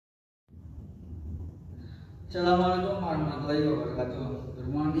Assalamualaikum warahmatullahi wabarakatuh.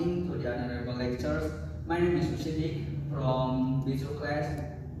 Good morning to the honorable lecturers. My name is Nursidiq from Visual Class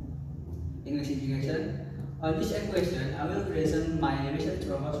English Education. On this equation, I will present my research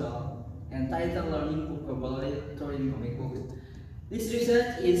proposal entitled Learning Vocabulary Through Comic Books. This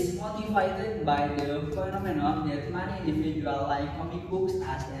research is motivated by the phenomenon that many individuals like comic books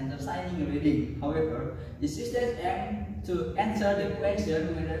as entertaining reading. However, this research aims to answer the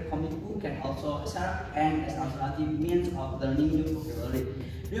question whether comic book can also serve as an alternative means of learning new vocabulary.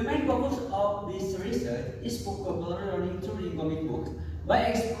 The main focus of this research is vocabulary learning through comic books.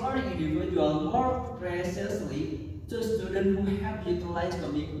 By exploring individuals more precisely, to students who have utilized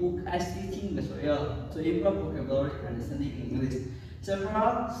comic book as teaching material to improve vocabulary understanding in English.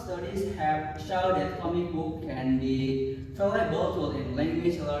 Several studies have shown that comic book can be valuable tool in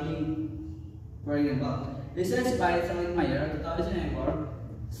language learning. For example, research by Meyer 2004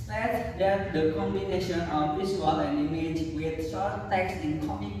 states that the combination of visual and image with short text in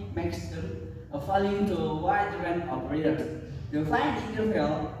comic makes them appealing to a wide range of readers. The findings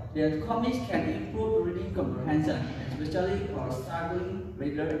reveal that comics can improve reading comprehension, especially for struggling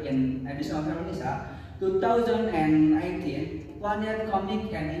readers. In additional Feminisa 2018, found that comic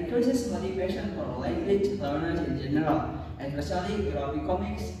can increase motivation for language learners in general, especially graphic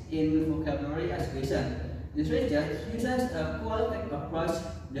comics in vocabulary acquisition. This research uses a qualitative approach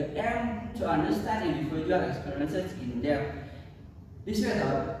that aims to understand individual experiences in depth. This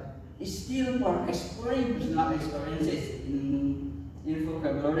method is still for exploring personal experiences in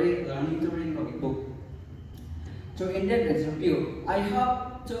vocabulary learning through comic book. To in-depth review, I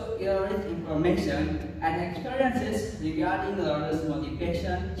hope to elaborate information and experiences regarding learners'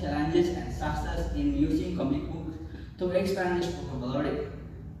 motivation, challenges, and success in using comic books to expand this vocabulary.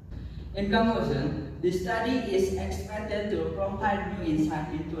 In conclusion, this study is expected to provide new insight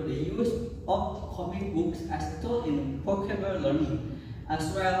into the use of comic books as a tool in vocabulary learning,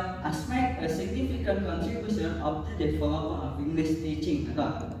 as well as make a significant contribution of the development of English teaching.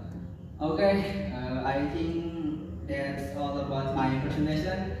 Okay, I think that's all about my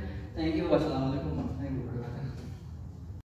presentation. Thank you. Wassalamualaikum.